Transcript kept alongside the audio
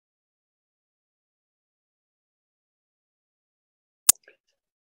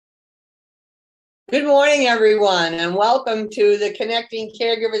Good morning, everyone, and welcome to the Connecting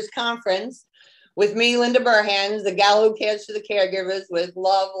Caregivers Conference with me, Linda Burhans, the gal who cares for the caregivers with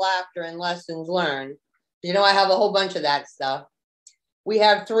love, laughter, and lessons learned. You know, I have a whole bunch of that stuff. We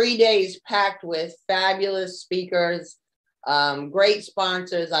have 3 days packed with fabulous speakers, great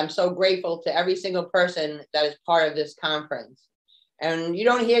sponsors. I'm so grateful to every single person that is part of this conference. And you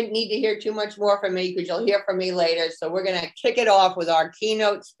don't need to hear too much more from me because you'll hear from me later. So we're going to kick it off with our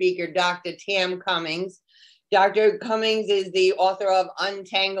keynote speaker, Dr. Tam Cummings. Dr. Cummings is the author of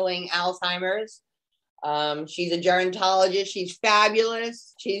Untangling Alzheimer's. She's a gerontologist. She's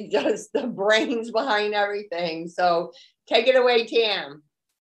fabulous. She's just the brains behind everything. So take it away, Tam.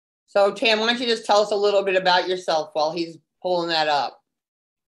 So Tam, why don't you just tell us a little bit about yourself while he's pulling that up?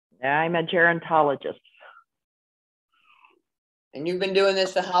 I'm a gerontologist. And you've been doing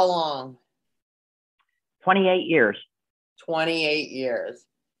this for how long? 28 years. 28 years.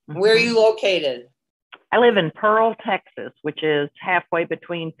 Where are you located? I live in Pearl, Texas, which is halfway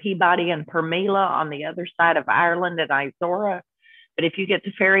between Peabody and Permela on the other side of Ireland and Izora. But if you get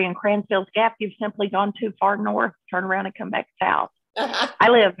to Ferry and Cransfield's Gap, you've simply gone too far north, turn around and come back south. I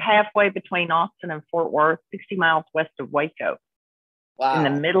live halfway between Austin and Fort Worth, 60 miles west of Waco. Wow.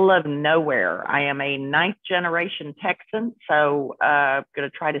 In the middle of nowhere. I am a 9th generation Texan, so I'm going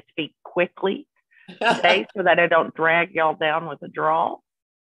to try to speak quickly today so that I don't drag y'all down with a drawl.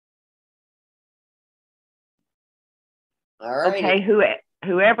 All right. Okay,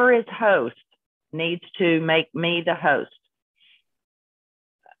 whoever is host needs to make me the host.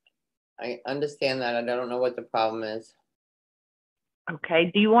 I understand that. I don't know what the problem is. Okay,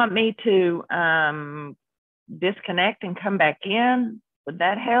 do you want me to disconnect and come back in? Would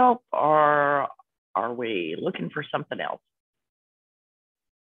that help, or are we looking for something else?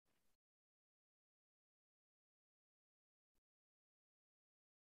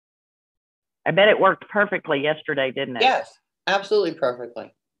 I bet it worked perfectly yesterday, didn't it? Yes, absolutely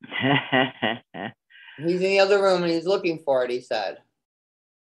perfectly. He's in the other room and he's looking for it, he said.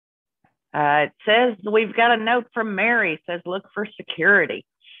 It says, we've got a note from Mary. It says, look for security.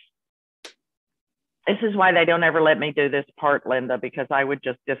 This is why they don't ever let me do this part, Linda, because I would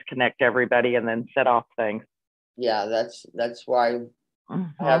just disconnect everybody and then set off things. Yeah, that's why I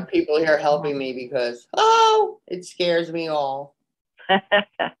have people here helping me because, it scares me all.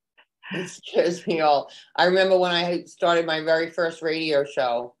 It scares me all. I remember when I started my very first radio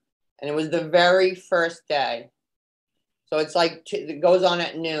show, and it was the very first day. So it's like, it goes on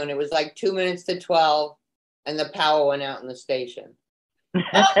at noon. It was like 2 minutes to 12, and the power went out in the station.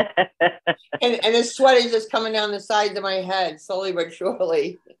 and the sweat is just coming down the sides of my head slowly but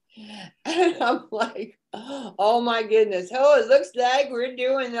surely, and I'm like, oh my goodness, it looks like we're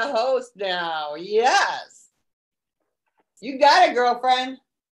doing the host now. Yes, you got it, girlfriend.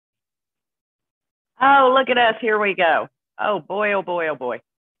 Oh, look at us, here we go. Oh boy, oh boy, oh boy.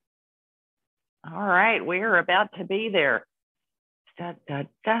 All right, we're about to be there. Da, da,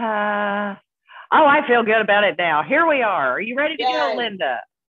 da. Oh, I feel good about it now. Here we are. Are you ready to go, Linda?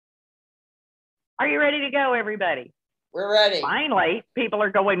 Are you ready to go, everybody? We're ready. Finally, people are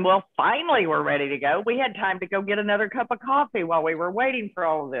going, well, finally, we're ready to go. We had time to go get another cup of coffee while we were waiting for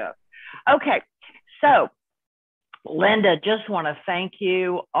all of this. Okay, so Linda, just want to thank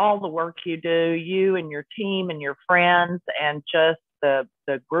you, all the work you do, you and your team and your friends, and just the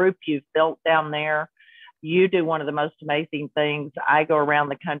group you've built down there. You do one of the most amazing things. I go around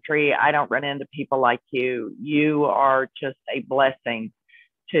the country. I don't run into people like you. You are just a blessing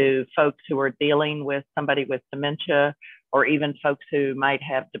to folks who are dealing with somebody with dementia, or even folks who might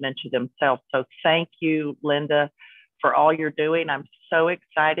have dementia themselves. So thank you, Linda, for all you're doing. I'm so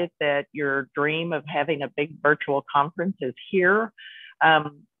excited that your dream of having a big virtual conference is here.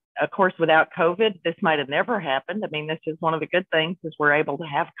 Of course, without COVID, this might have never happened. I mean, this is one of the good things is we're able to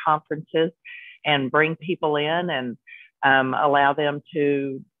have conferences and bring people in and allow them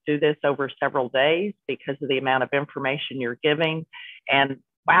to do this over several days because of the amount of information you're giving. And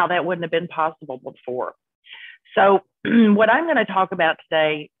wow, that wouldn't have been possible before. So what I'm going to talk about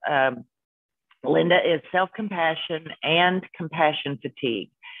today, Linda, is self-compassion and compassion fatigue.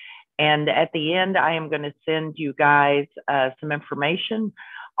 And at the end, I am going to send you guys some information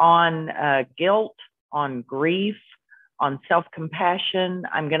on guilt, on grief, on self-compassion.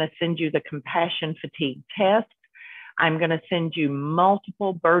 I'm going to send you the compassion fatigue test. I'm going to send you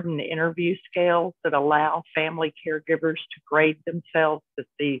multiple burden interview scales that allow family caregivers to grade themselves to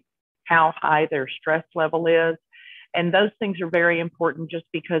see how high their stress level is. And those things are very important just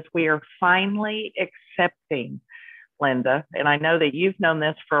because we are finally accepting, Linda, and I know that you've known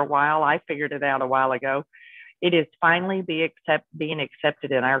this for a while. I figured it out a while ago. It is finally being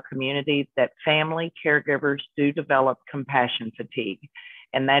accepted in our community that family caregivers do develop compassion fatigue.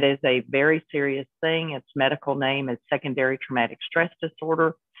 And that is a very serious thing. Its medical name is secondary traumatic stress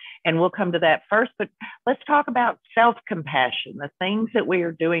disorder. And we'll come to that first, but let's talk about self-compassion, the things that we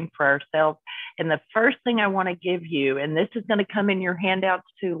are doing for ourselves. And the first thing I want to give you, and this is going to come in your handouts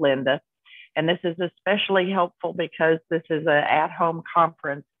too, Linda, and this is especially helpful because this is an at-home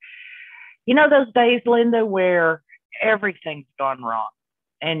conference. You know those days, Linda, where everything's gone wrong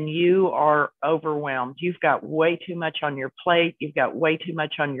and you are overwhelmed. You've got way too much on your plate. You've got way too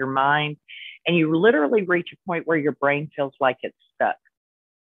much on your mind. And you literally reach a point where your brain feels like it's stuck.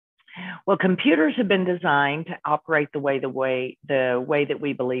 Well, computers have been designed to operate the way that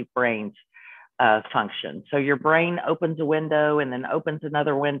we believe brains function. So your brain opens a window and then opens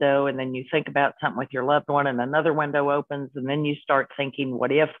another window, and then you think about something with your loved one and another window opens, and then you start thinking,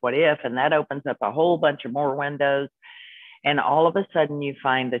 what if, and that opens up a whole bunch of more windows. And all of a sudden you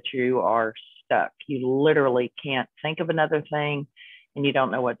find that you are stuck. You literally can't think of another thing and you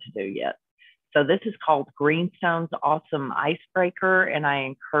don't know what to do yet. So this is called Greenstone's Awesome Icebreaker, and I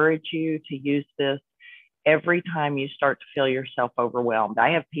encourage you to use this every time you start to feel yourself overwhelmed.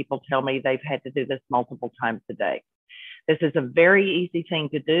 I have people tell me they've had to do this multiple times a day. This is a very easy thing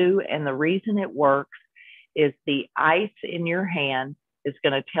to do, and the reason it works is the ice in your hand is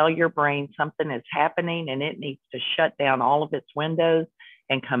going to tell your brain something is happening and it needs to shut down all of its windows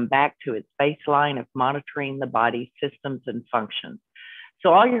and come back to its baseline of monitoring the body's systems and functions.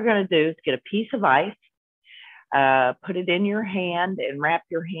 So all you're going to do is get a piece of ice, put it in your hand and wrap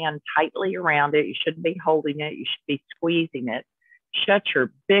your hand tightly around it. You shouldn't be holding it. You should be squeezing it. Shut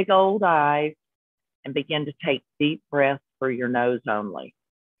your big old eyes and begin to take deep breaths through your nose only.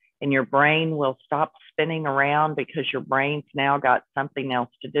 And your brain will stop spinning around because your brain's now got something else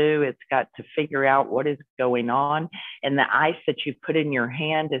to do. It's got to figure out what is going on. And the ice that you put in your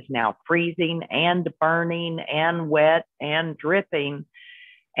hand is now freezing and burning and wet and dripping.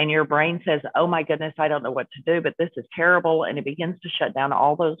 And your brain says, oh my goodness, I don't know what to do, but this is terrible. And it begins to shut down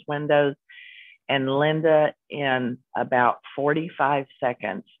all those windows. And Linda, in about 45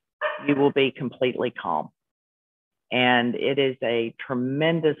 seconds, you will be completely calm. And it is a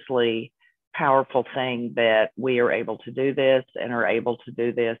tremendously powerful thing that we are able to do this and are able to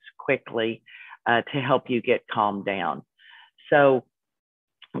do this quickly to help you get calmed down. So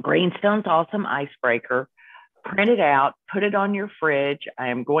Greenstone's Awesome Icebreaker, print it out, put it on your fridge. I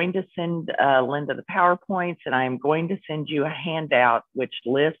am going to send Linda the PowerPoints, and I am going to send you a handout which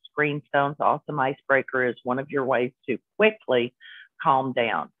lists Greenstone's Awesome Icebreaker as one of your ways to quickly calm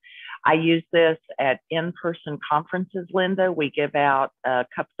down. I use this at in-person conferences, Linda. We give out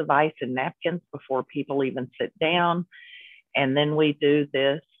cups of ice and napkins before people even sit down. And then we do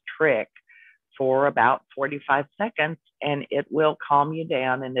this trick for about 45 seconds, and it will calm you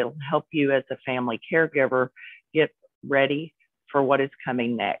down and it'll help you as a family caregiver get ready for what is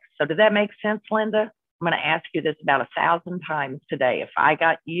coming next. So did that make sense, Linda? I'm going to ask you this about 1,000 times today. If I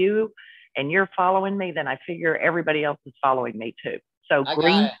got you and you're following me, then I figure everybody else is following me too. So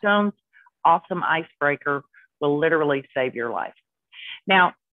Greenstone's Awesome Icebreaker will literally save your life.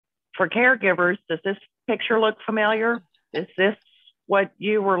 Now, for caregivers, does this picture look familiar? Is this what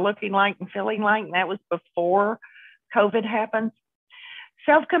you were looking like and feeling like? And that was before COVID happened.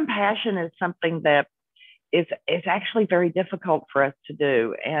 Self-compassion is something that is actually very difficult for us to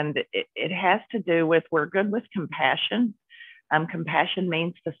do. And it has to do with, we're good with compassion. Compassion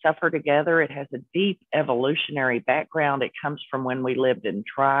means to suffer together. It has a deep evolutionary background. It comes from when we lived in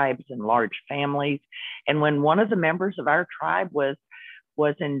tribes and large families. And when one of the members of our tribe was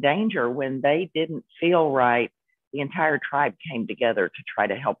in danger, when they didn't feel right, the entire tribe came together to try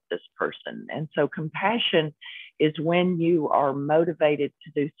to help this person. And so compassion is when you are motivated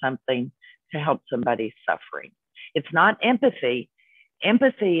to do something to help somebody suffering. It's not empathy.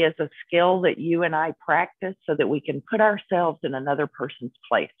 Empathy is a skill that you and I practice so that we can put ourselves in another person's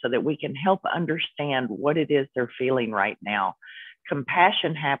place, so that we can help understand what it is they're feeling right now.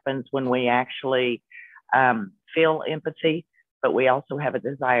 Compassion happens when we actually feel empathy, but we also have a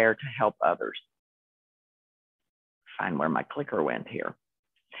desire to help others. Find where my clicker went here.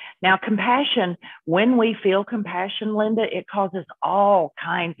 Now, compassion, when we feel compassion, Linda, it causes all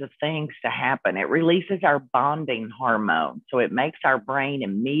kinds of things to happen. It releases our bonding hormone, so it makes our brain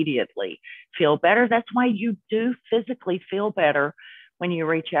immediately feel better. That's why you do physically feel better when you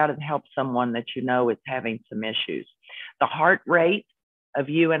reach out and help someone that you know is having some issues. The heart rate of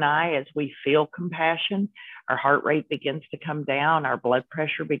you and I, as we feel compassion, our heart rate begins to come down, our blood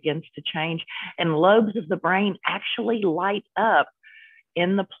pressure begins to change, and lobes of the brain actually light up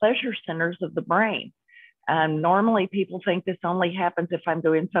in the pleasure centers of the brain. Normally, people think this only happens if I'm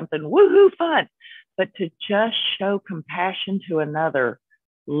doing something woohoo fun, but to just show compassion to another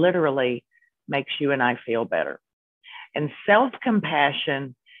literally makes you and I feel better. And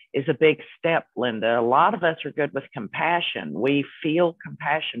self-compassion is a big step, Linda. A lot of us are good with compassion. We feel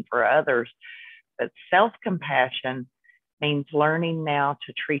compassion for others, but self-compassion means learning now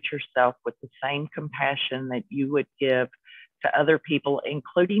to treat yourself with the same compassion that you would give to other people,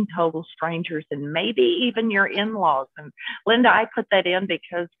 including total strangers and maybe even your in-laws. And Linda, I put that in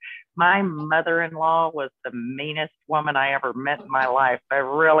because my mother-in-law was the meanest woman I ever met in my life. I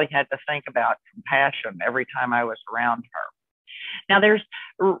really had to think about compassion every time I was around her. Now, there's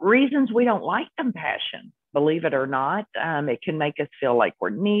reasons we don't like compassion, believe it or not. It can make us feel like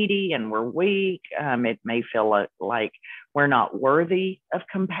we're needy and we're weak. It may feel like we're not worthy of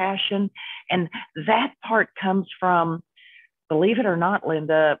compassion. And that part comes from, believe it or not,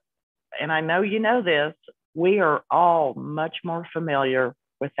 Linda, and I know you know this, we are all much more familiar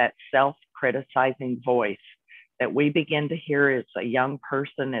with that self-criticizing voice that we begin to hear as a young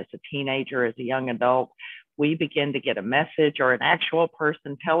person, as a teenager, as a young adult. We begin to get a message or an actual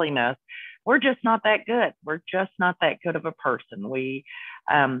person telling us, we're just not that good. We're just not that good of a person.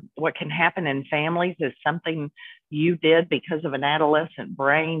 What can happen in families is something you did because of an adolescent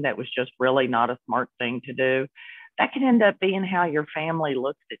brain that was just really not a smart thing to do. That can end up being how your family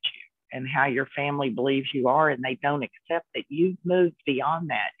looks at you and how your family believes you are, and they don't accept that you've moved beyond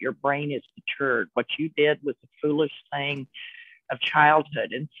that. Your brain is matured. What you did was a foolish thing of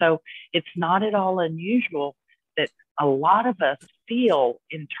childhood. And so it's not at all unusual that a lot of us feel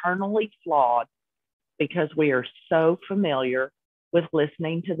internally flawed because we are so familiar with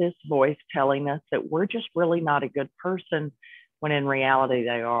listening to this voice telling us that we're just really not a good person, when in reality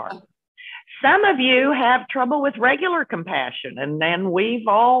they are. Some of you have trouble with regular compassion, and then we've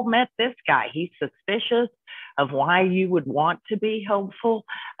all met this guy. He's suspicious of why you would want to be helpful.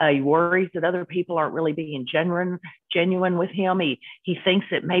 He worries that other people aren't really being genuine with him. He thinks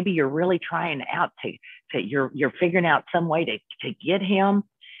that maybe you're really trying out you're figuring out some way to get him.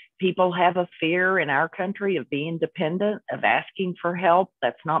 People have a fear in our country of being dependent, of asking for help.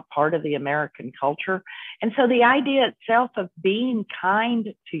 That's not part of the American culture. And so the idea itself of being kind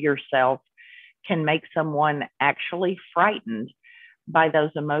to yourself can make someone actually frightened by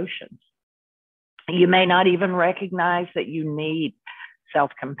those emotions. You may not even recognize that you need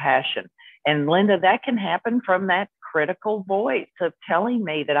self-compassion. And Linda, that can happen from that critical voice of telling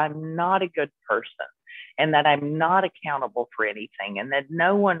me that I'm not a good person and that I'm not accountable for anything and that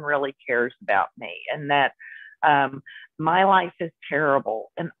no one really cares about me and that my life is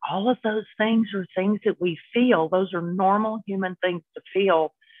terrible. And all of those things are things that we feel. Those are normal human things to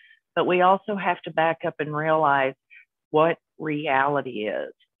feel. But we also have to back up and realize what reality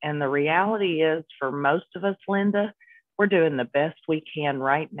is. And the reality is, for most of us, Linda, we're doing the best we can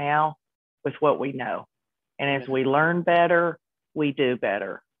right now with what we know. And as we learn better, we do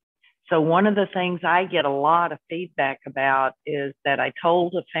better. So one of the things I get a lot of feedback about is that I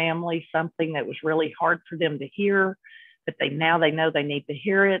told a family something that was really hard for them to hear, but now they know they need to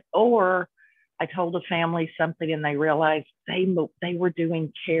hear it. Or I told a family something and they realized they were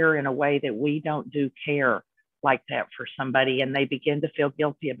doing care in a way that we don't do care like that for somebody, and they begin to feel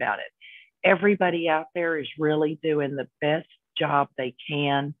guilty about it. Everybody out there is really doing the best job they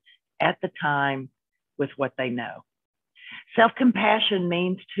can at the time with what they know. Self-compassion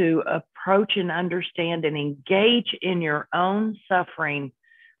means to approach and understand and engage in your own suffering,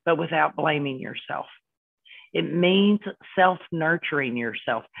 but without blaming yourself. It means self-nurturing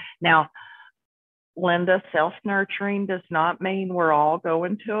yourself. Now, Linda, self-nurturing does not mean we're all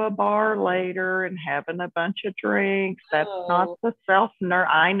going to a bar later and having a bunch of drinks. That's not the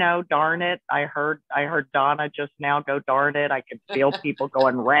I know, darn it. I heard Donna just now go, darn it. I could feel people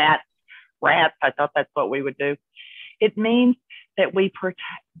going, rats. I thought that's what we would do. It means that we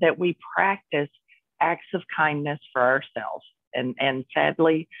practice acts of kindness for ourselves. And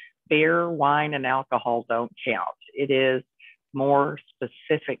sadly, beer, wine, and alcohol don't count. It is more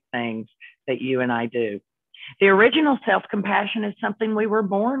specific things that you and I do. The original self-compassion is something we were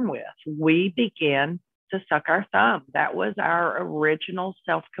born with. We began to suck our thumb. That was our original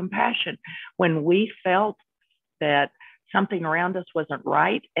self-compassion. When we felt that something around us wasn't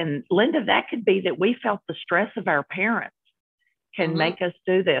right. And Linda, that could be that we felt the stress of our parents can make us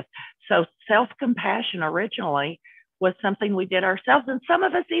do this. So self-compassion originally was something we did ourselves. And some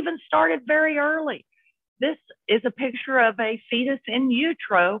of us even started very early. This is a picture of a fetus in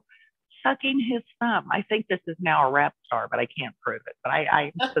utero sucking his thumb. I think this is now a rap star, but I can't prove it. But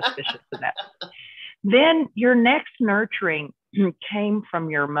I'm suspicious of that. Then your next nurturing came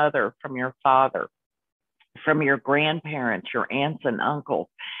from your mother, from your father. from your grandparents, your aunts and uncles,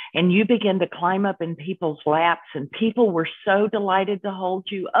 and you begin to climb up in people's laps, and people were so delighted to hold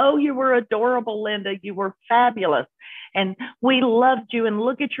you. Oh, you were adorable, Linda. You were fabulous. And we loved you, and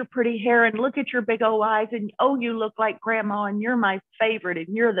look at your pretty hair, and look at your big old eyes, and oh, you look like grandma, and you're my favorite,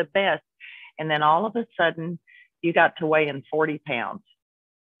 and you're the best. And then all of a sudden, you got to weighing 40 pounds.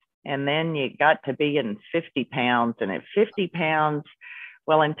 And then you got to being 50 pounds. And at 50 pounds,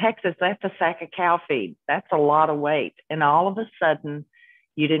 well, in Texas, that's a sack of cow feed. That's a lot of weight. And all of a sudden,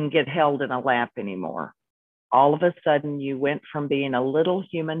 you didn't get held in a lap anymore. All of a sudden, you went from being a little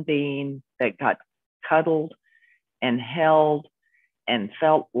human being that got cuddled and held and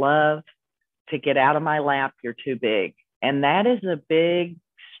felt love to get out of my lap, you're too big. And that is a big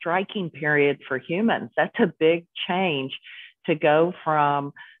striking period for humans. That's a big change to go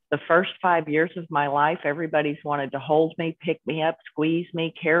from the first 5 years of my life, everybody's wanted to hold me, pick me up, squeeze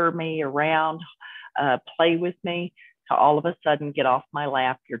me, carry me around, play with me, to all of a sudden get off my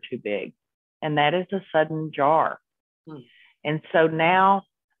lap, you're too big. And that is a sudden jar. And so now,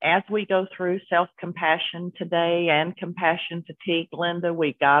 as we go through self-compassion today and compassion fatigue, Linda,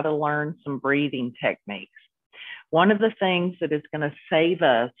 we got to learn some breathing techniques. One of the things that is going to save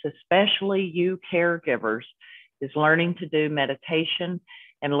us, especially you caregivers, is learning to do meditation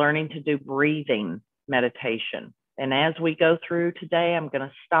and learning to do breathing meditation. And as we go through today, I'm going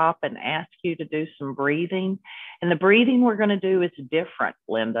to stop and ask you to do some breathing. And the breathing we're going to do is different,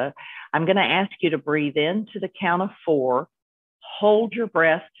 Linda. I'm going to ask you to breathe in to the count of 4, hold your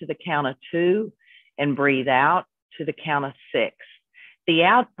breath to the count of 2, and breathe out to the count of 6. The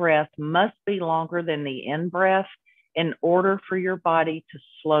out breath must be longer than the in breath in order for your body to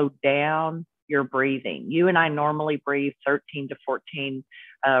slow down your breathing. You and I normally breathe 13 to 14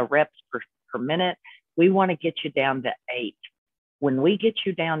 reps per minute. We want to get you down to 8. When we get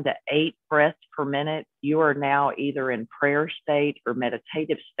you down to 8 breaths per minute, you are now either in prayer state or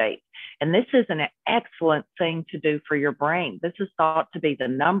meditative state. And this is an excellent thing to do for your brain. This is thought to be the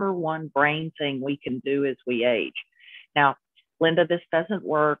 #1 brain thing we can do as we age. Now, Linda, this doesn't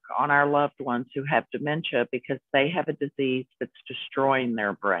work on our loved ones who have dementia because they have a disease that's destroying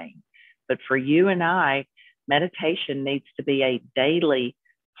their brain. But for you and I, meditation needs to be a daily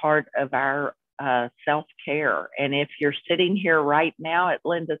part of our self-care. And if you're sitting here right now at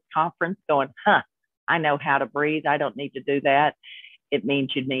Linda's conference going, I know how to breathe, I don't need to do that, it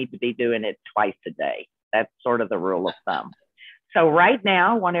means you need to be doing it twice a day. That's sort of the rule of thumb. So right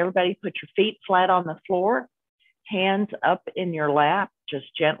now, I want everybody to put your feet flat on the floor, hands up in your lap, just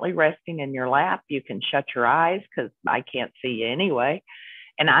gently resting in your lap. You can shut your eyes because I can't see you anyway.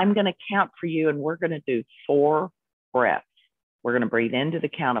 And I'm going to count for you, and we're going to do 4 breaths. We're going to breathe into the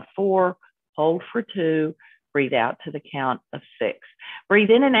count of 4, hold for 2, breathe out to the count of 6.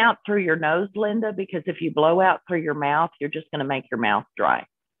 Breathe in and out through your nose, Linda, because if you blow out through your mouth, you're just going to make your mouth dry.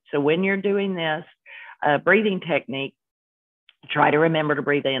 So when you're doing this breathing technique, try to remember to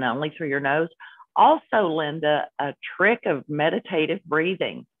breathe in only through your nose. Also, Linda, a trick of meditative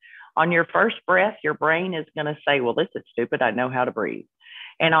breathing. On your first breath, your brain is going to say, well, this is stupid, I know how to breathe.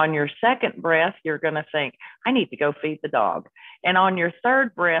 And on your second breath, you're going to think, I need to go feed the dog. And on your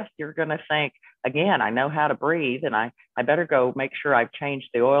third breath, you're going to think, again, I know how to breathe, and I better go make sure I've changed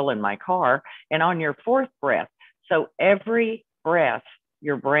the oil in my car. And on your fourth breath, so every breath,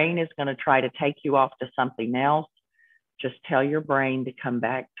 your brain is going to try to take you off to something else. Just tell your brain to come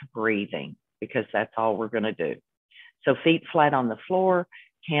back to breathing, because that's all we're going to do. So feet flat on the floor,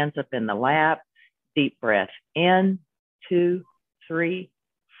 hands up in the lap, deep breath in, 2, 3,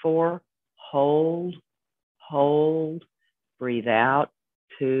 4, hold, hold, breathe out,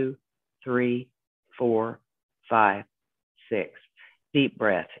 2, 3, 4, 5, 6. Deep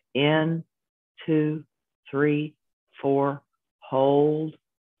breath in, 2, 3, 4, hold,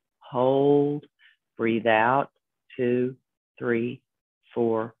 hold, breathe out, 2, 3,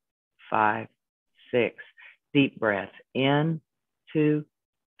 4, 5, 6. Deep breath in, 2,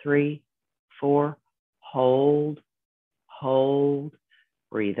 3, 4, hold, hold,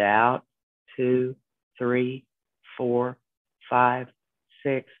 breathe out, 2, 3, 4, 5,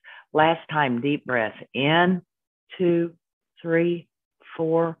 6. Last time, deep breath in, 2, 3,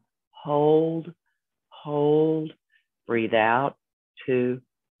 4, hold, hold, breathe out, 2,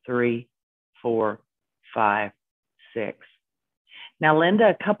 3, 4, 5, 6. Now, Linda,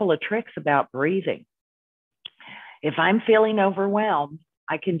 a couple of tricks about breathing. If I'm feeling overwhelmed,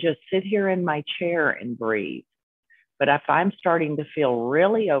 I can just sit here in my chair and breathe. But if I'm starting to feel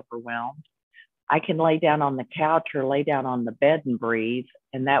really overwhelmed, I can lay down on the couch or lay down on the bed and breathe.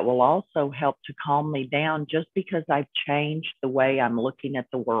 And that will also help to calm me down, just because I've changed the way I'm looking at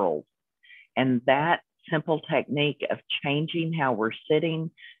the world. And that simple technique of changing how we're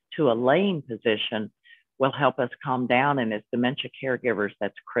sitting to a laying position will help us calm down. And as dementia caregivers,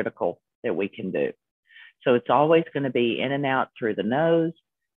 that's critical that we can do. So it's always going to be in and out through the nose,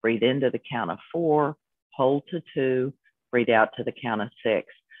 breathe into the count of 4, hold to 2, breathe out to the count of 6.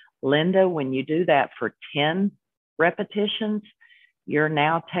 Linda, when you do that for 10 repetitions, you're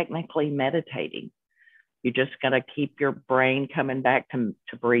now technically meditating. You just got to keep your brain coming back to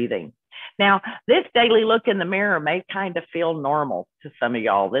breathing. Now, this daily look in the mirror may kind of feel normal to some of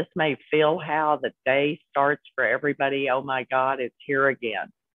y'all. This may feel how the day starts for everybody. Oh my God, it's here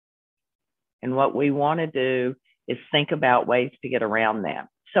again. And what we want to do is think about ways to get around that.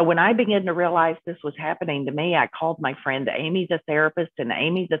 So when I began to realize this was happening to me, I called my friend Amy, the therapist, and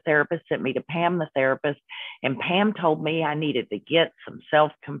Amy, the therapist, sent me to Pam, the therapist. And Pam told me I needed to get some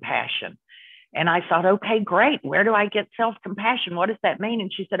self-compassion. And I thought, okay, great. Where do I get self-compassion? What does that mean?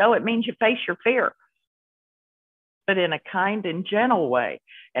 And she said, oh, it means you face your fear, but in a kind and gentle way.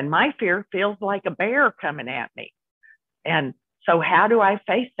 And my fear feels like a bear coming at me. And so how do I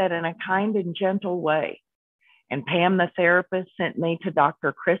face that in a kind and gentle way? And Pam, the therapist, sent me to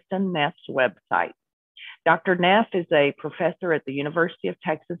Dr. Kristen Neff's website. Dr. Neff is a professor at the University of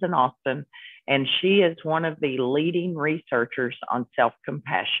Texas in Austin, and she is one of the leading researchers on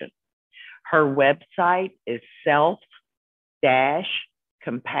self-compassion. Her website is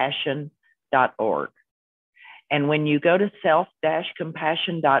self-compassion.org. And when you go to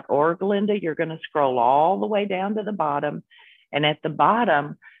self-compassion.org, Linda, you're going to scroll all the way down to the bottom. And at the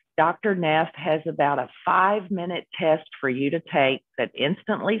bottom, Dr. Neff has about a 5-minute test for you to take that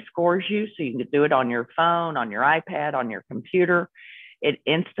instantly scores you. So you can do it on your phone, on your iPad, on your computer. It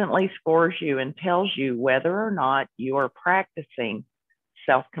instantly scores you and tells you whether or not you are practicing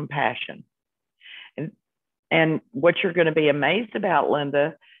self-compassion. And what you're going to be amazed about,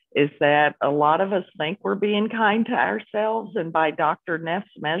 Linda, is that a lot of us think we're being kind to ourselves. And by Dr. Neff's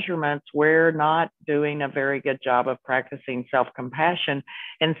measurements, we're not doing a very good job of practicing self-compassion.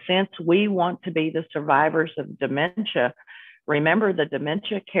 And since we want to be the survivors of dementia, remember the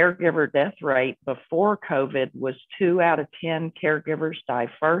dementia caregiver death rate before COVID was 2 out of 10 caregivers die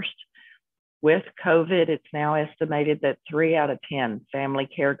first. With COVID, it's now estimated that 3 out of 10 family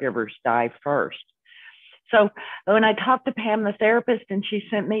caregivers die first. So when I talked to Pam, the therapist, and she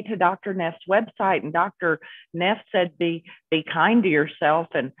sent me to Dr. Neff's website, and Dr. Neff said, be kind to yourself.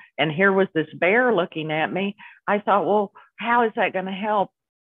 And here was this bear looking at me. I thought, well, how is that going to help?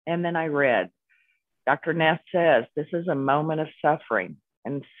 And then I read, Dr. Neff says, this is a moment of suffering,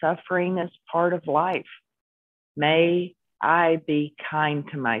 and suffering is part of life. May I be kind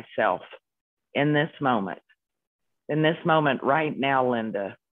to myself in this moment right now,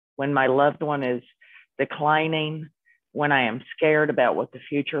 Linda, when my loved one is declining, when I am scared about what the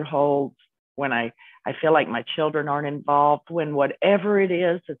future holds, when I feel like my children aren't involved, when whatever it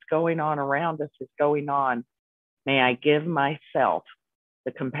is that's going on around us is going on, may I give myself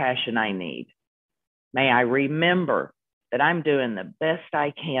the compassion I need. May I remember that I'm doing the best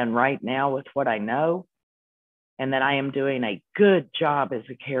I can right now with what I know, and that I am doing a good job as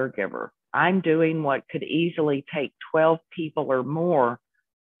a caregiver. I'm doing what could easily take 12 people or more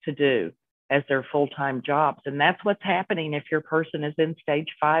to do as their full-time jobs. And that's what's happening if your person is in stage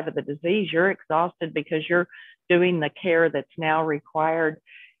 5 of the disease. You're exhausted because you're doing the care that's now required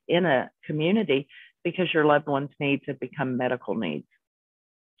in a community because your loved one's needs have become medical needs.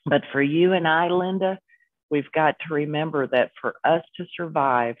 But for you and I, Linda, we've got to remember that for us to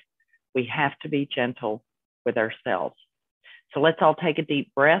survive, we have to be gentle with ourselves. So let's all take a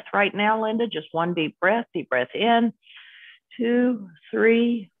deep breath right now, Linda. Just one deep breath in, 2,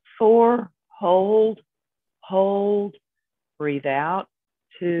 3, 4, hold, breathe out,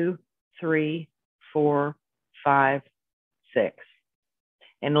 2, 3, 4, 5, 6.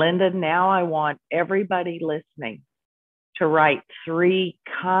 And Linda, now I want everybody listening to write 3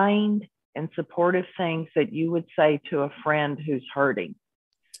 kind and supportive things that you would say to a friend who's hurting,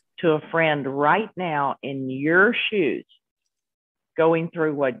 to a friend right now in your shoes, going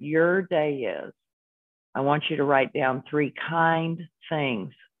through what your day is. I want you to write down 3 kind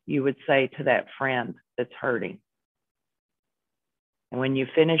things you would say to that friend that's hurting. And when you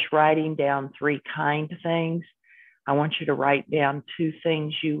finish writing down 3 kind things, I want you to write down 2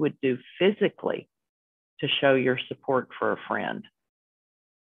 things you would do physically to show your support for a friend.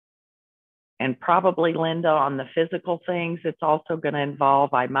 And probably, Linda, on the physical things, it's also going to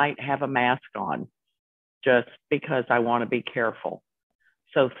involve, I might have a mask on just because I want to be careful.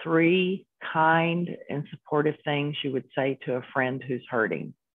 So 3 kind and supportive things you would say to a friend who's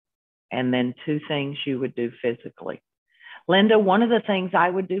hurting. And then 2 things you would do physically. Linda, one of the things I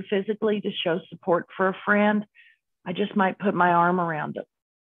would do physically to show support for a friend, I just might put my arm around them.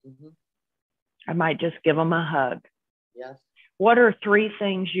 Mm-hmm. I might just give them a hug. Yes. What are 3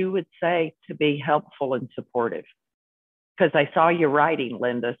 things you would say to be helpful and supportive? Because I saw you writing,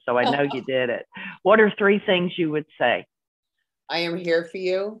 Linda, so I know you did it. What are 3 things you would say? I am here for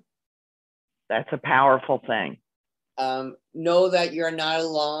you. That's a powerful thing. Know that you're not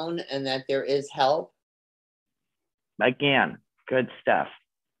alone and that there is help. Again, good stuff.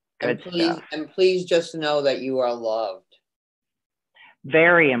 Good stuff. And please just know that you are loved.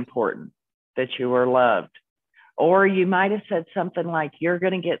 Very important that you are loved. Or you might have said something like, you're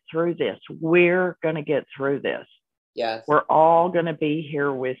going to get through this. We're going to get through this. Yes. We're all going to be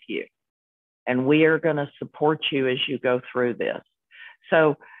here with you. And we are going to support you as you go through this.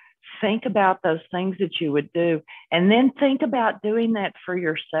 So think about those things that you would do. And then think about doing that for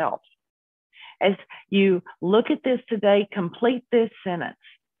yourself. As you look at this today, complete this sentence.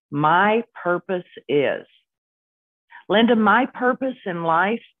 My purpose is. Linda, my purpose in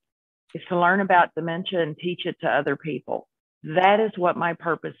life is to learn about dementia and teach it to other people. That is what my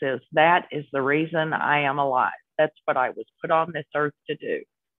purpose is. That is the reason I am alive. That's what I was put on this earth to do.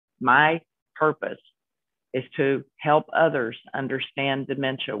 My purpose is to help others understand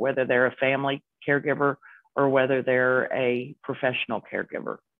dementia, whether they're a family caregiver or whether they're a professional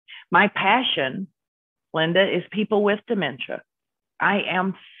caregiver. My passion, Linda, is people with dementia. I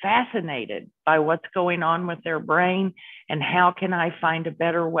am fascinated by what's going on with their brain and how can I find a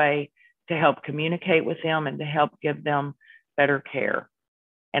better way to help communicate with them and to help give them better care.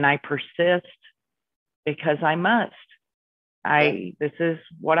 And I persist because I must. This is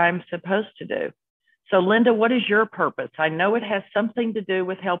what I'm supposed to do. So Linda, what is your purpose? I know it has something to do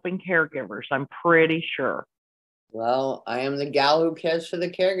with helping caregivers. I'm pretty sure. Well, I am the gal who cares for the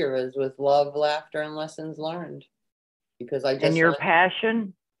caregivers with love, laughter, and lessons learned. Because I just and your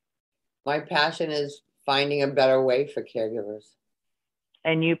passion? My passion is finding a better way for caregivers.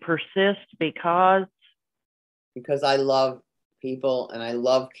 And you persist because? Because I love people and I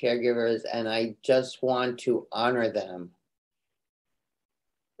love caregivers and I just want to honor them.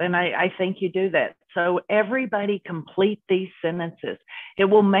 And I think you do that. So everybody complete these sentences. It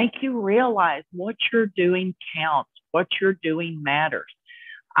will make you realize what you're doing counts, what you're doing matters.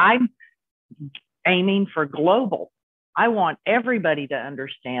 I'm aiming for global. I want everybody to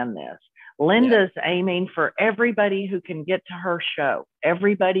understand this. Linda's aiming for everybody who can get to her show,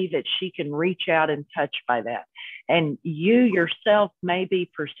 everybody that she can reach out and touch by that. And you yourself may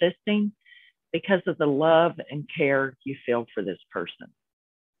be persisting because of the love and care you feel for this person.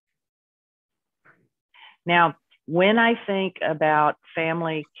 Now, when I think about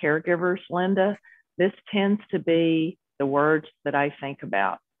family caregivers, Linda, this tends to be the words that I think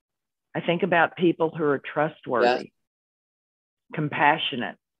about. I think about people who are trustworthy,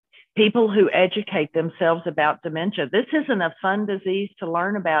 compassionate, people who educate themselves about dementia. This isn't a fun disease to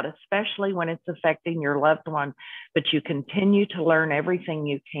learn about, especially when it's affecting your loved one, but you continue to learn everything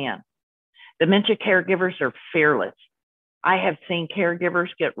you can. Dementia caregivers are fearless. I have seen caregivers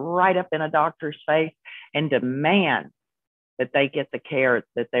get right up in a doctor's face and demand that they get the care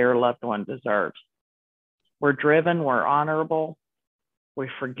that their loved one deserves. We're driven, we're honorable, we're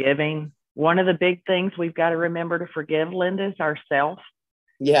forgiving. One of the big things we've got to remember to forgive, Linda, is ourselves.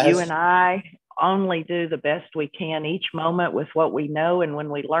 Yes. You and I only do the best we can each moment with what we know. And when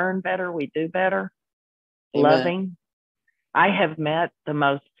we learn better, we do better. Amen. Loving. I have met the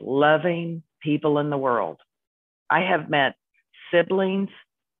most loving people in the world. I have met siblings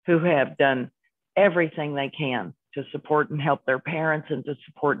who have done everything they can to support and help their parents and to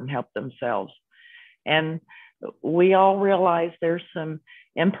support and help themselves. And we all realize there's some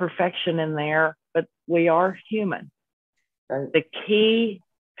imperfection in there, but we are human. Right. The key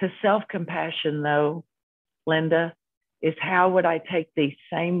to self-compassion, though, Linda, is how would I take these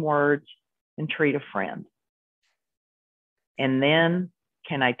same words and treat a friend? And then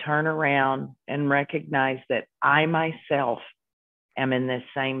can I turn around and recognize that I myself am in this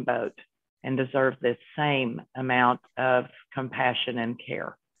same boat and deserve this same amount of compassion and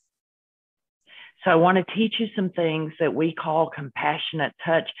care? So I want to teach you some things that we call compassionate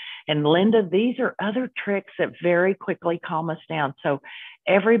touch. And Linda, these are other tricks that very quickly calm us down. So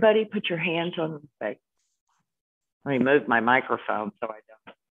everybody put your hands on the face. Let me move my microphone so I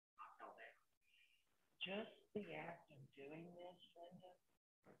don't. Just the act of doing this, Linda,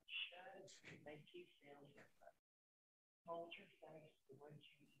 should make you feel different. Hold your face the way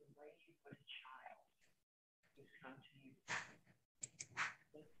you would a child who's come to you.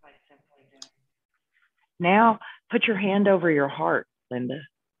 Just by simply doing it. Now, put your hand over your heart, Linda.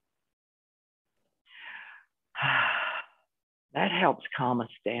 That helps calm us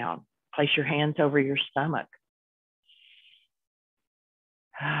down. Place your hands over your stomach.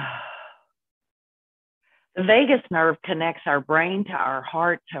 The vagus nerve connects our brain to our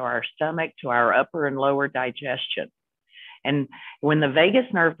heart, to our stomach, to our upper and lower digestion. And when the vagus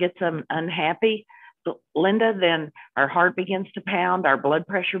nerve gets unhappy, Linda, then our heart begins to pound, our blood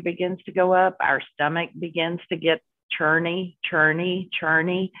pressure begins to go up, our stomach begins to get churny,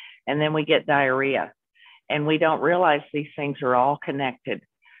 and then we get diarrhea. And we don't realize these things are all connected.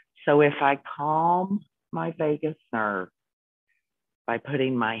 So if I calm my vagus nerve by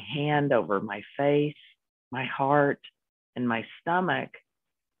putting my hand over my face, my heart, and my stomach,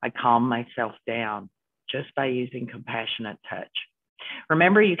 I calm myself down just by using compassionate touch.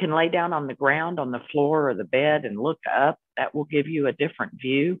 Remember, you can lay down on the ground, on the floor, or the bed and look up. That will give you a different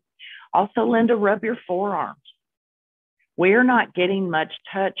view. Also, Linda, rub your forearms. We're not getting much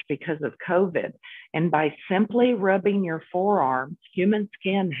touch because of COVID. And by simply rubbing your forearms, human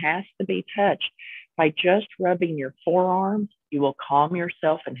skin has to be touched. By just rubbing your forearms, you will calm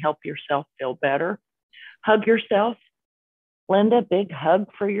yourself and help yourself feel better. Hug yourself. Linda, big hug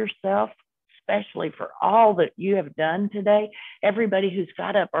for yourself, especially for all that you have done today. Everybody who's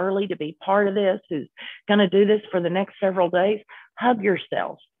got up early to be part of this, who's going to do this for the next several days, hug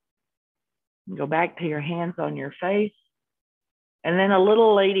yourself. Go back to your hands on your face. And then a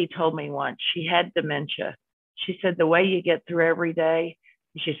little lady told me once, she had dementia. She said, the way you get through every day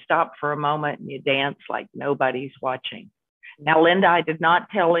is you stop for a moment and you dance like nobody's watching. Now, Linda, I did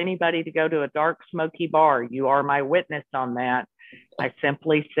not tell anybody to go to a dark, smoky bar. You are my witness on that. I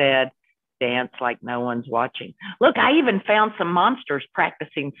simply said, dance like no one's watching. Look, I even found some monsters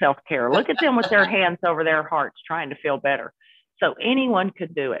practicing self-care. Look at them with their hands over their hearts trying to feel better. So anyone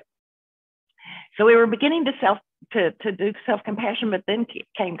could do it. So we were beginning to do self-compassion, but then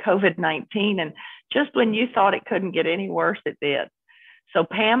came COVID-19. And just when you thought it couldn't get any worse, it did. So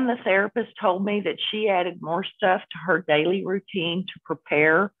Pam, the therapist, told me that she added more stuff to her daily routine to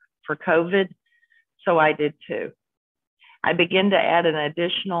prepare for COVID. So I did too. I began to add an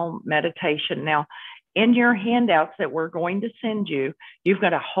additional meditation. Now, in your handouts that we're going to send you, you've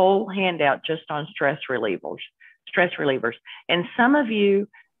got a whole handout just on stress relievers. And some of you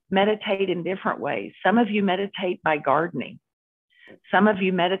meditate in different ways. Some of you meditate by gardening. Some of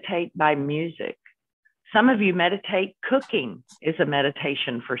you meditate by music. Some of you meditate. Cooking is a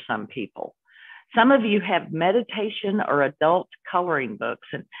meditation for some people. Some of you have meditation or adult coloring books.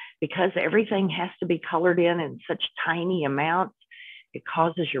 And because everything has to be colored in such tiny amounts, it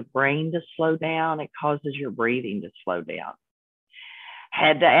causes your brain to slow down. It causes your breathing to slow down.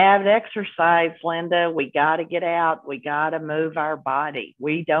 Had to add exercise, Linda. We got to get out. We got to move our body.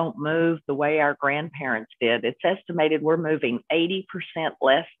 We don't move the way our grandparents did. It's estimated we're moving 80%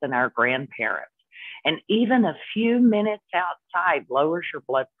 less than our grandparents. And even a few minutes outside lowers your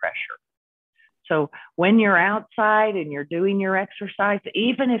blood pressure. So when you're outside and you're doing your exercise,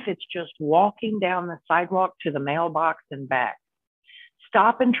 even if it's just walking down the sidewalk to the mailbox and back,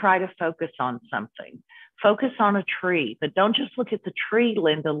 stop and try to focus on something. Focus on a tree, but don't just look at the tree,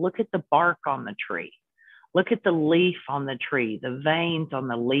 Linda. Look at the bark on the tree. Look at the leaf on the tree, the veins on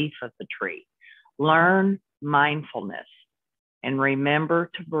the leaf of the tree. Learn mindfulness and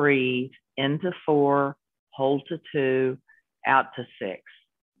remember to breathe into 4, hold to 2, out to 6,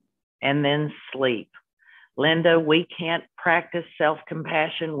 and then sleep. Linda, we can't practice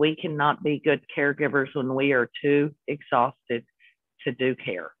self-compassion. We cannot be good caregivers when we are too exhausted to do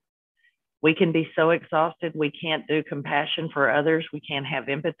care. We can be so exhausted we can't do compassion for others. We can't have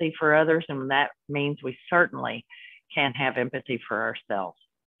empathy for others, and that means we certainly can't have empathy for ourselves.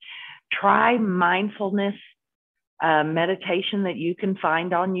 Try mindfulness meditation that you can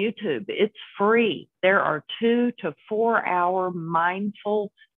find on YouTube. It's free. There are 2 to 4 hour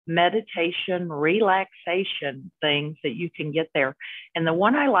mindful meditation, relaxation things that you can get there. And the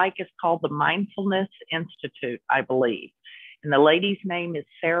one I like is called the Mindfulness Institute, I believe. And the lady's name is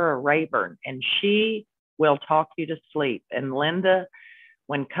Sarah Rayburn, and she will talk you to sleep. And Linda,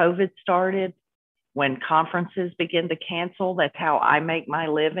 when COVID started, when conferences begin to cancel, that's how I make my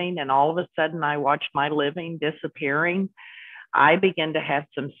living. And all of a sudden I watched my living disappearing. I began to have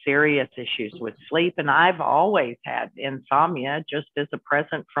some serious issues with sleep. And I've always had insomnia, just as a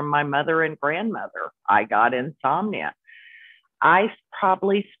present from my mother and grandmother. I got insomnia. I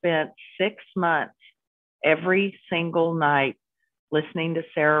probably spent 6 months every single night listening to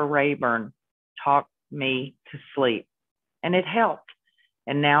Sarah Rayburn talk me to sleep. And it helped.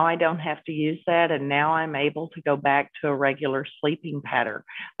 And now I don't have to use that. And now I'm able to go back to a regular sleeping pattern.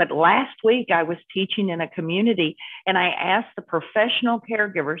 But last week I was teaching in a community and I asked the professional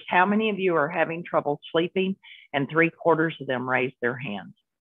caregivers, how many of you are having trouble sleeping? And 3/4 of them raised their hands.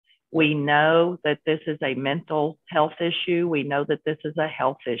 We know that this is a mental health issue. We know that this is a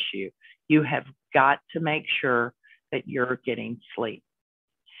health issue. You have got to make sure that you're getting sleep.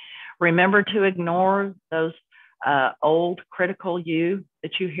 Remember to ignore those old critical you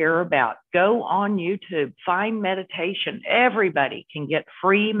that you hear about. Go on YouTube, find meditation. Everybody can get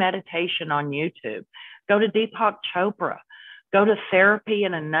free meditation on YouTube. Go to Deepak Chopra. Go to Therapy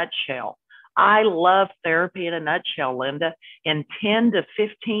in a Nutshell. I love Therapy in a Nutshell, Linda. In 10 to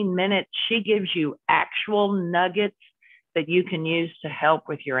 15 minutes, she gives you actual nuggets that you can use to help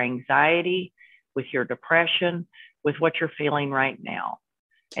with your anxiety, with your depression, with what you're feeling right now.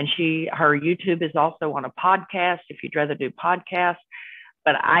 And her YouTube is also on a podcast if you'd rather do podcasts.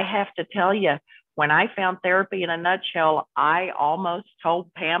 But I have to tell you, when I found Therapy in a Nutshell, I almost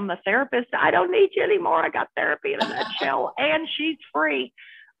told Pam, the therapist, I don't need you anymore. I got Therapy in a Nutshell and she's free.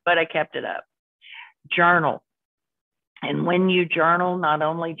 But I kept it up. Journal. And when you journal, not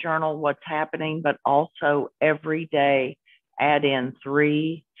only journal what's happening, but also every day add in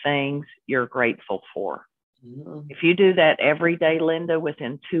 3 things you're grateful for. If you do that every day, Linda,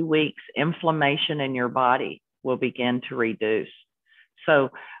 within 2 weeks, inflammation in your body will begin to reduce. So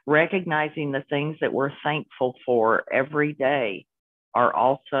recognizing the things that we're thankful for every day are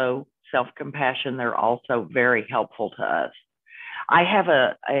also self-compassion. They're also very helpful to us. I have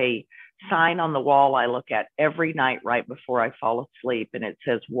a sign on the wall I look at every night right before I fall asleep, and it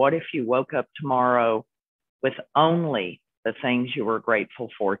says, what if you woke up tomorrow with only the things you were grateful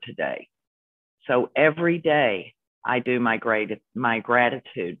for today? So every day I do my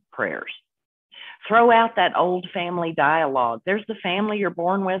gratitude prayers. Throw out that old family dialogue. There's the family you're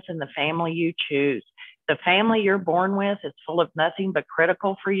born with and the family you choose. The family you're born with is full of nothing but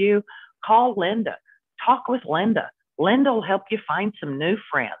critical for you. Call Linda. Talk with Linda. Linda will help you find some new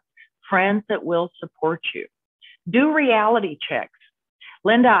friends that will support you. Do reality checks.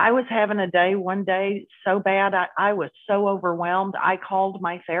 Linda, I was having a day one day so bad, I was so overwhelmed, I called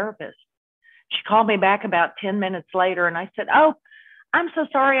my therapist. She called me back about 10 minutes later and I said, oh, I'm so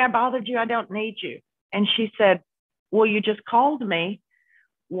sorry I bothered you. I don't need you. And she said, well, you just called me.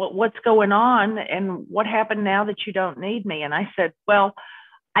 What's going on? And what happened now that you don't need me? And I said, well,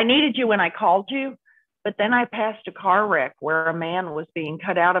 I needed you when I called you, but then I passed a car wreck where a man was being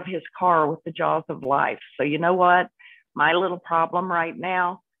cut out of his car with the jaws of life. So you know what? My little problem right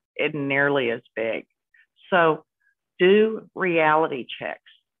now isn't nearly as big. So do reality checks.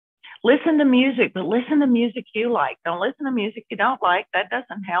 Listen to music, but listen to music you like. Don't listen to music you don't like. That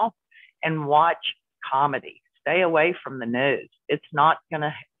doesn't help. And watch comedy. Stay away from the news. It's not going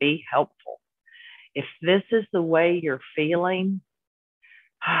to be helpful. If this is the way you're feeling,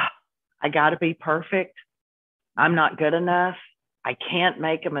 I got to be perfect. I'm not good enough. I can't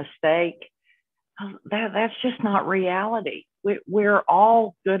make a mistake. That's just not reality. We're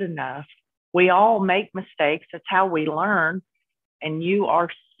all good enough. We all make mistakes. That's how we learn. And you are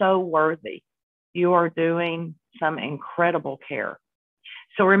so worthy. You are doing some incredible care.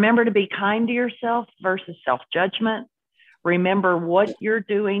 So remember to be kind to yourself versus self-judgment. Remember what you're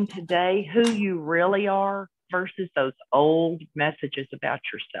doing today, who you really are versus those old messages about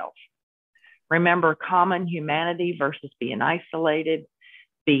yourself. Remember common humanity versus being isolated.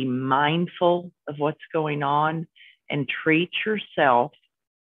 Be mindful of what's going on and treat yourself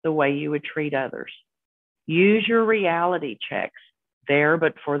the way you would treat others. Use your reality checks there,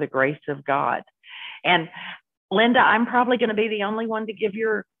 but for the grace of God. And Linda, I'm probably going to be the only one to give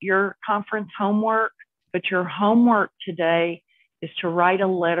your conference homework, but your homework today is to write a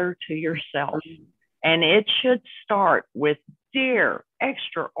letter to yourself. And it should start with, dear,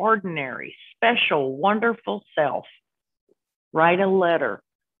 extraordinary, special, wonderful self. Write a letter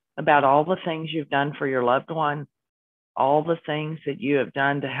about all the things you've done for your loved one, all the things that you have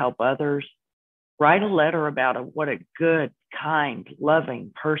done to help others. Write a letter about what a good, kind,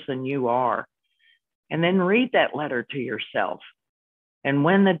 loving person you are. And then read that letter to yourself. And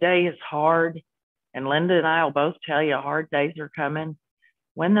when the day is hard, and Linda and I will both tell you hard days are coming,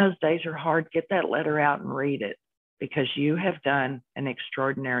 when those days are hard, get that letter out and read it, because you have done an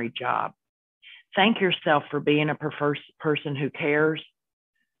extraordinary job. Thank yourself for being a person who cares,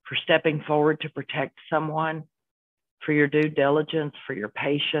 for stepping forward to protect someone, for your due diligence, for your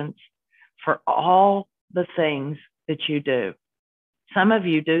patience, for all the things that you do. Some of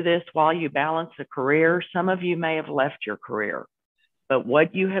you do this while you balance a career. Some of you may have left your career, but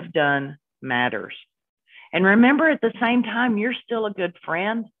what you have done matters. And remember, at the same time, you're still a good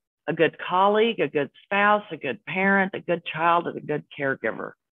friend, a good colleague, a good spouse, a good parent, a good child, and a good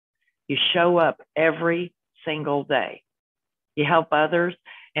caregiver. You show up every single day. You help others.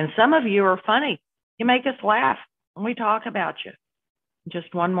 And some of you are funny. You make us laugh when we talk about you.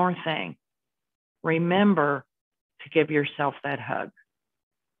 Just one more thing. Remember to give yourself that hug.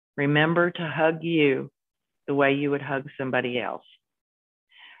 Remember to hug you the way you would hug somebody else.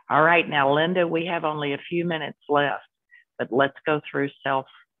 All right, now, Linda, we have only a few minutes left, but let's go through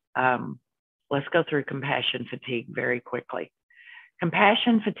compassion fatigue very quickly.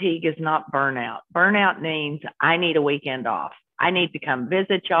 Compassion fatigue is not burnout. Burnout means I need a weekend off. I need to come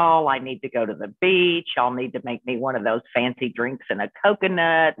visit y'all. I need to go to the beach. Y'all need to make me one of those fancy drinks and a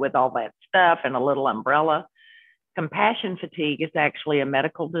coconut with all that stuff and a little umbrella. Compassion fatigue is actually a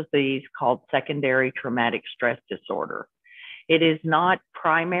medical disease called secondary traumatic stress disorder. It is not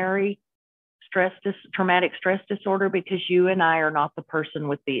primary traumatic stress disorder because you and I are not the person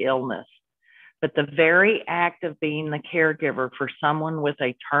with the illness. But the very act of being the caregiver for someone with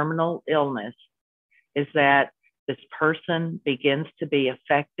a terminal illness is that this person begins to be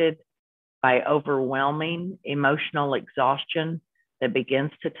affected by overwhelming emotional exhaustion that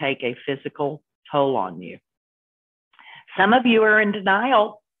begins to take a physical toll on you. Some of you are in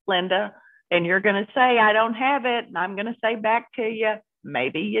denial, Linda, and you're going to say, I don't have it. And I'm going to say back to you,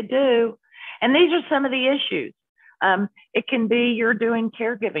 maybe you do. And these are some of the issues. It can be you're doing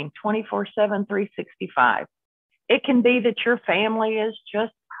caregiving 24/7, 365. It can be that your family is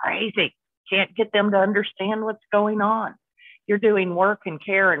just crazy. Can't get them to understand what's going on. You're doing work and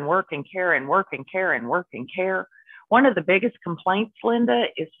care and work and care and work and care and work and care. One of the biggest complaints, Linda,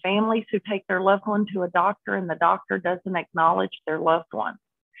 is families who take their loved one to a doctor and the doctor doesn't acknowledge their loved one.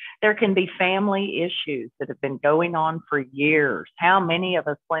 There can be family issues that have been going on for years. How many of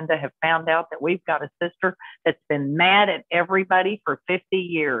us, Linda, have found out that we've got a sister that's been mad at everybody for 50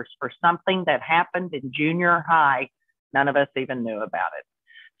 years for something that happened in junior high? None of us even knew about it.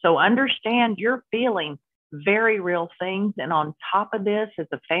 So understand you're feeling very real things. And on top of this, as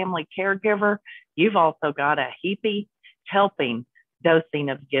a family caregiver, you've also got a heapy helping dosing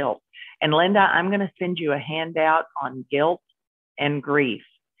of guilt. And Linda, I'm going to send you a handout on guilt and grief.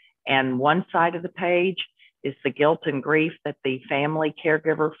 And one side of the page is the guilt and grief that the family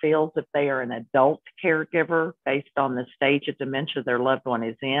caregiver feels if they are an adult caregiver based on the stage of dementia their loved one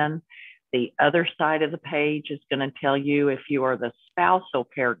is in. The other side of the page is going to tell you if you are the spousal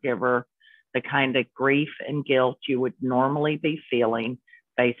caregiver, the kind of grief and guilt you would normally be feeling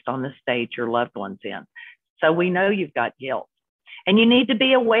based on the stage your loved one's in. So we know you've got guilt. And you need to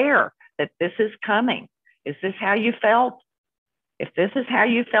be aware that this is coming. Is this how you felt? If this is how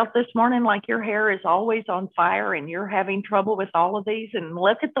you felt this morning, like your hair is always on fire and you're having trouble with all of these, and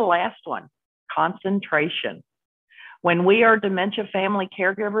look at the last one, concentration. When we are dementia family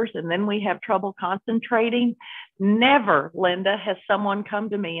caregivers and then we have trouble concentrating, never, Linda, has someone come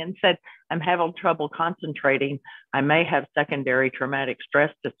to me and said, I'm having trouble concentrating. I may have secondary traumatic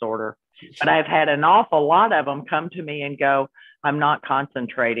stress disorder. But I've had an awful lot of them come to me and go, I'm not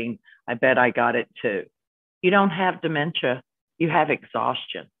concentrating. I bet I got it too. You don't have dementia. You have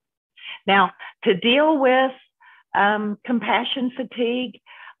exhaustion. Now, to deal with compassion fatigue,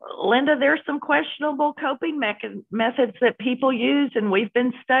 Linda, there's some questionable coping methods that people use, and we've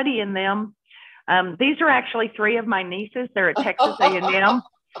been studying them. These are actually 3 of my nieces. They're at Texas A&M.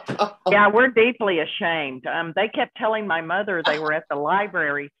 Yeah, we're deeply ashamed. They kept telling my mother they were at the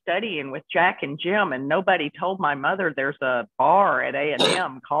library studying with Jack and Jim, and nobody told my mother there's a bar at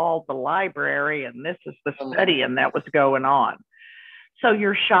A&M called the library, and this is the study, and that was going on. So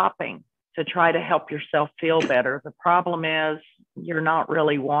you're shopping to try to help yourself feel better. The problem is you're not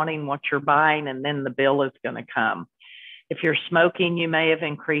really wanting what you're buying, and then the bill is going to come. If you're smoking, you may have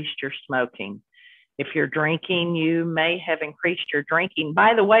increased your smoking. If you're drinking, you may have increased your drinking.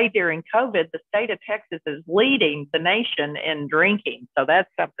 By the way, during COVID, the state of Texas is leading the nation in drinking. So that's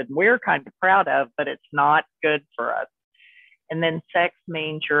something we're kind of proud of, but it's not good for us. And then sex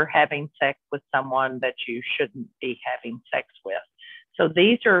means you're having sex with someone that you shouldn't be having sex with. So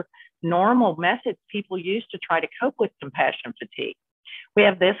these are normal methods people use to try to cope with compassion fatigue. We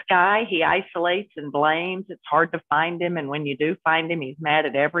have this guy, he isolates and blames. It's hard to find him. And when you do find him, he's mad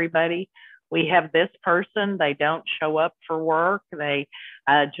at everybody. We have this person, they don't show up for work. They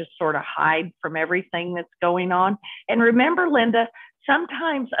just sort of hide from everything that's going on. And remember, Linda,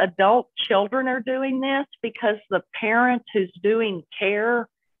 sometimes adult children are doing this because the parent who's doing care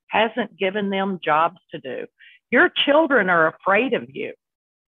hasn't given them jobs to do. Your children are afraid of you.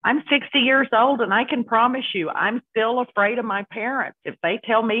 I'm 60 years old, and I can promise you, I'm still afraid of my parents. If they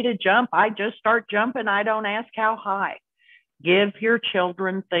tell me to jump, I just start jumping. I don't ask how high. Give your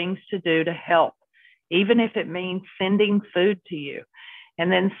children things to do to help, even if it means sending food to you.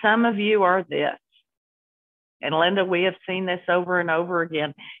 And then some of you are this. And Linda, we have seen this over and over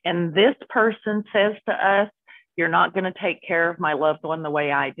again. And this person says to us, you're not going to take care of my loved one the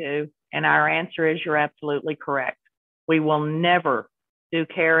way I do. And our answer is, you're absolutely correct. We will never do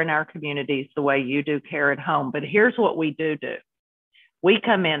care in our communities the way you do care at home. But here's what we do. We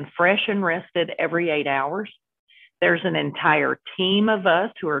come in fresh and rested every 8 hours. There's an entire team of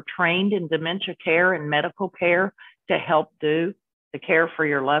us who are trained in dementia care and medical care to help do the care for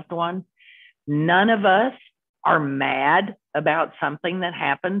your loved one. None of us are mad about something that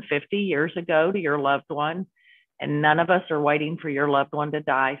happened 50 years ago to your loved one. And none of us are waiting for your loved one to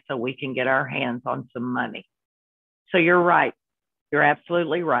die so we can get our hands on some money. So you're right. You're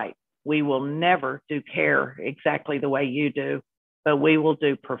absolutely right. We will never do care exactly the way you do, but we will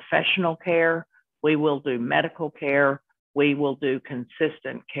do professional care. We will do medical care. We will do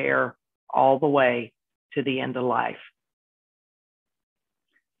consistent care all the way to the end of life.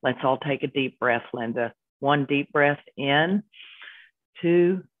 Let's all take a deep breath, Linda. 1 deep breath in,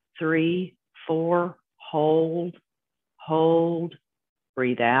 2, 3, 4, hold, hold,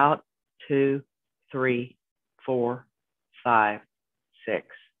 breathe out, 2, 3, 4, 5, 6.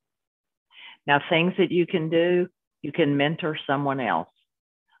 Now, things that you can do, you can mentor someone else.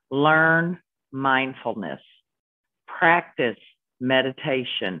 Learn mindfulness, practice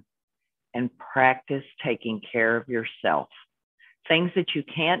meditation, and practice taking care of yourself. Things that you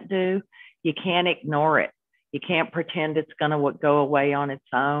can't do, you can't ignore it. You can't pretend it's going to go away on its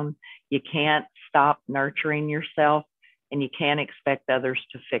own. You can't stop nurturing yourself, and you can't expect others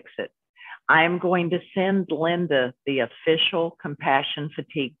to fix it. I'm going to send Linda the official compassion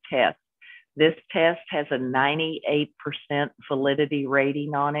fatigue test. This test has a 98% validity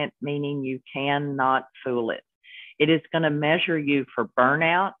rating on it, meaning you cannot fool it. It is going to measure you for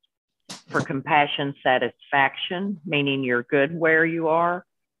burnout, for compassion satisfaction, meaning you're good where you are,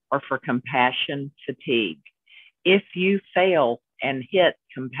 or for compassion fatigue. If you fail and hit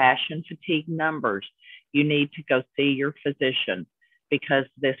compassion fatigue numbers, you need to go see your physician, because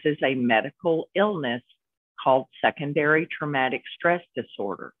this is a medical illness called secondary traumatic stress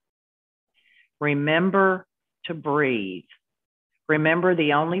disorder. Remember to breathe. Remember,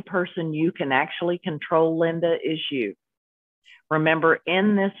 the only person you can actually control, Linda, is you. Remember,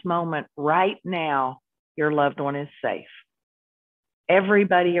 in this moment right now, your loved one is safe.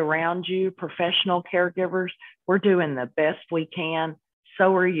 Everybody around you, professional caregivers, we're doing the best we can.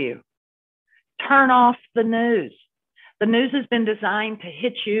 So are you. Turn off the news. The news has been designed to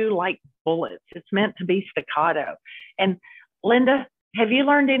hit you like bullets. It's meant to be staccato. And Linda, have you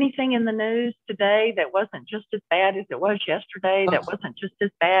learned anything in the news today that wasn't just as bad as it was yesterday, that wasn't just as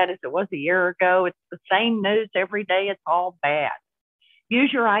bad as it was a year ago? It's the same news every day. It's all bad.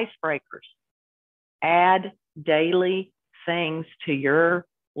 Use your icebreakers. Add daily things to your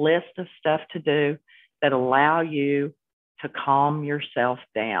list of stuff to do that allow you to calm yourself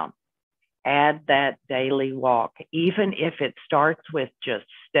down. Add that daily walk, even if it starts with just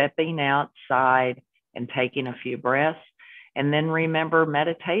stepping outside and taking a few breaths. And then remember,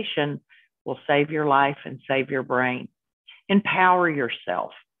 meditation will save your life and save your brain. Empower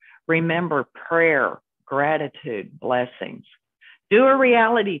yourself. Remember prayer, gratitude, blessings. Do a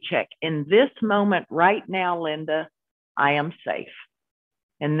reality check. In this moment right now, Linda, I am safe.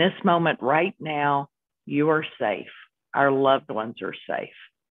 In this moment right now, you are safe. Our loved ones are safe.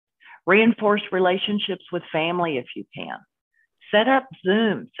 Reinforce relationships with family if you can. Set up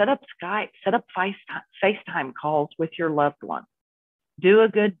Zoom, set up Skype, set up FaceTime calls with your loved one. Do a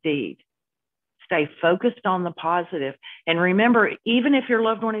good deed. Stay focused on the positive. And remember, even if your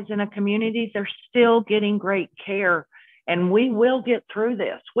loved one is in a community, they're still getting great care. And we will get through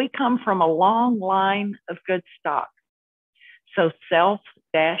this. We come from a long line of good stock. So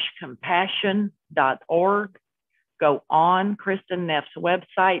self-compassion.org. Go on Kristen Neff's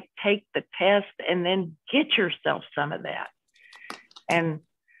website, take the test, and then get yourself some of that. And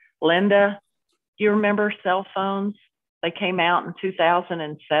Linda, do you remember cell phones? They came out in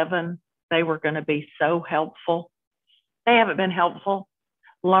 2007. They were going to be so helpful. They haven't been helpful.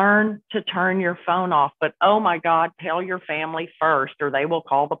 Learn to turn your phone off. But, oh, my God, tell your family first, or they will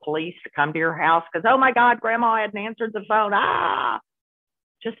call the police to come to your house because, oh, my God, Grandma hadn't answered the phone.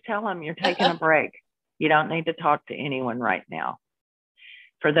 Just tell them you're taking a break. You don't need to talk to anyone right now.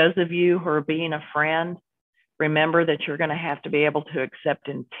 For those of you who are being a friend, remember that you're going to have to be able to accept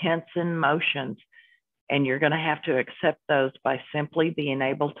intense emotions And you're going to have to accept those by simply being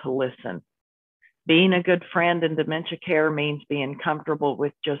able to listen. Being a good friend in dementia care means being comfortable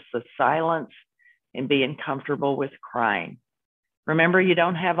with just the silence and being comfortable with crying. Remember, you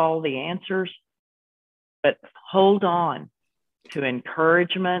don't have all the answers, but hold on to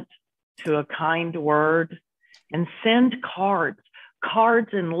encouragement, to a kind word, and send cards. Cards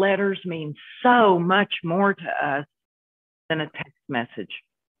and letters mean so much more to us than a text message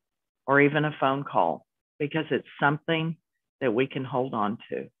or even a phone call, because it's something that we can hold on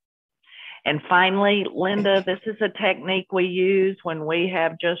to. And finally, Linda, this is a technique we use when we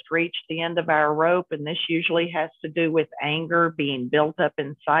have just reached the end of our rope, and this usually has to do with anger being built up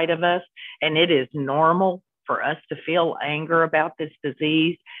inside of us. And it is normal for us to feel anger about this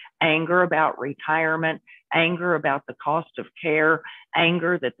disease, anger about retirement, anger about the cost of care,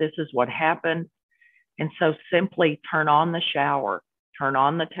 anger that this is what happened. And so simply turn on the shower, turn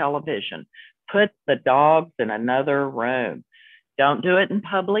on the television, put the dogs in another room. Don't do it in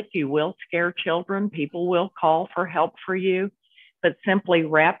public. You will scare children. People will call for help for you, but simply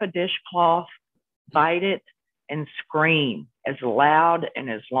wrap a dishcloth, bite it, and scream as loud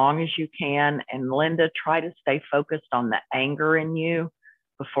and as long as you can. And Linda, try to stay focused on the anger in you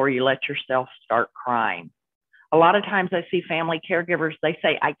before you let yourself start crying. A lot of times I see family caregivers, they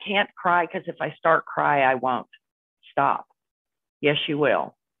say, I can't cry because if I start crying, I won't. Stop. Yes, you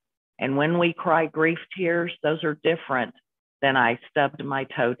will. And when we cry grief tears, those are different than I stubbed my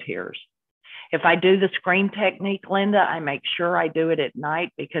toe tears. If I do the scream technique, Linda, I make sure I do it at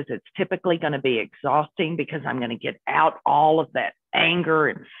night because it's typically going to be exhausting, because I'm going to get out all of that anger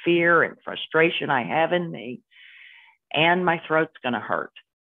and fear and frustration I have in me, and my throat's going to hurt.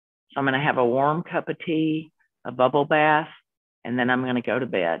 So I'm going to have a warm cup of tea, a bubble bath, and then I'm going to go to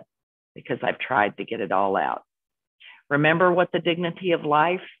bed because I've tried to get it all out. Remember what the dignity of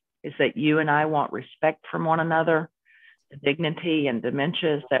life is, that you and I want respect from one another. The dignity and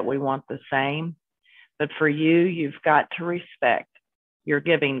dementia is that we want the same. But for you, you've got to respect. You're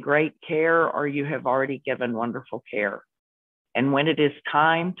giving great care, or you have already given wonderful care. And when it is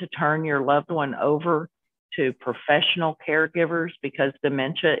time to turn your loved one over to professional caregivers, because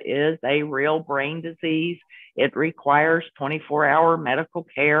dementia is a real brain disease, it requires 24-hour medical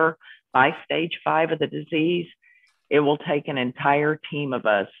care by stage 5 of the disease. It will take an entire team of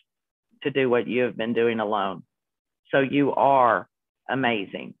us to do what you have been doing alone. So you are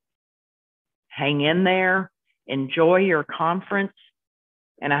amazing. Hang in there, enjoy your conference,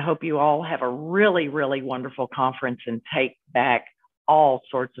 and I hope you all have a really, really wonderful conference and take back all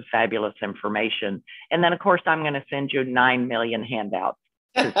sorts of fabulous information. And then, of course, I'm going to send you 9 million handouts,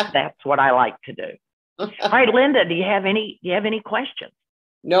 because that's what I like to do. All right, Linda, do you have any questions?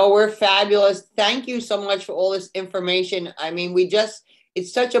 No, we're fabulous. Thank you so much for all this information. I mean,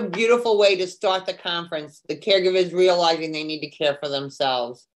 it's such a beautiful way to start the conference. The caregivers realizing they need to care for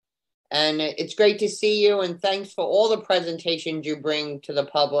themselves. And it's great to see you. And thanks for all the presentations you bring to the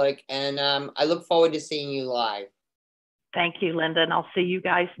public. And I look forward to seeing you live. Thank you, Linda. And I'll see you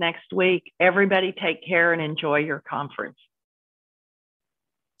guys next week. Everybody take care and enjoy your conference.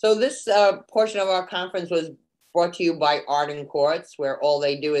 So this portion of our conference was brought to you by Arden Courts, where all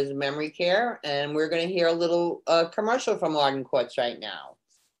they do is memory care. And we're going to hear a little commercial from Arden Courts right now.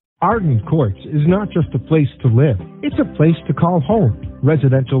 Arden Courts is not just a place to live, it's a place to call home.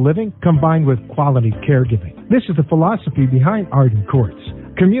 Residential living combined with quality caregiving. This is the philosophy behind Arden Courts.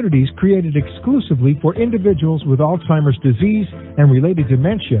 Communities created exclusively for individuals with Alzheimer's disease and related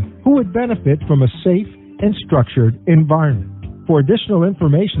dementia who would benefit from a safe and structured environment. For additional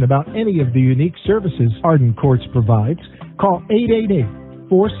information about any of the unique services Arden Courts provides, call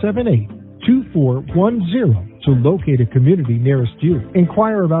 888-478-2410 to locate a community nearest you.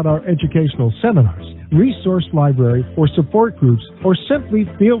 Inquire about our educational seminars, resource library, or support groups, or simply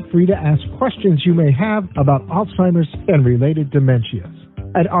feel free to ask questions you may have about Alzheimer's and related dementias.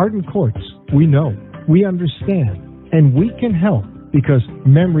 At Arden Courts, we know, we understand, and we can help, because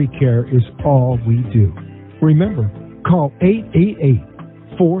memory care is all we do. Remember, call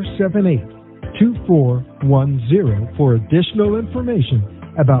 888-478-2410 for additional information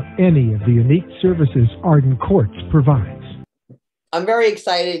about any of the unique services Arden Courts provides. I'm very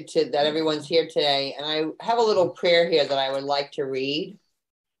excited that everyone's here today, and I have a little prayer here that I would like to read,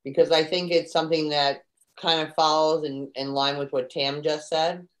 because I think it's something that kind of follows in line with what Tam just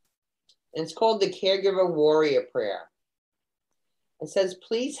said. And it's called the Caregiver Warrior Prayer. It says,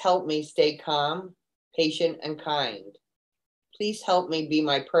 please help me stay calm, patient, and kind. Please help me be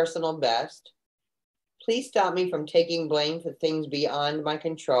my personal best. Please stop me from taking blame for things beyond my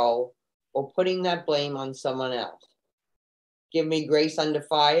control or putting that blame on someone else. Give me grace under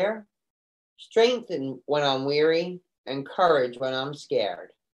fire. strength when I'm weary, and courage when I'm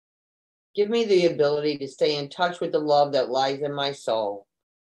scared. Give me the ability to stay in touch with the love that lies in my soul,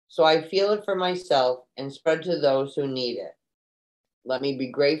 so I feel it for myself and spread to those who need it. Let me be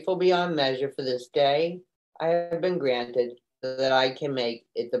grateful beyond measure for this day I have been granted, so that I can make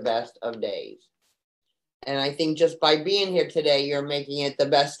it the best of days. And I think just by being here today, you're making it the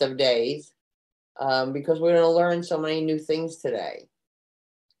best of days, because we're going to learn so many new things today.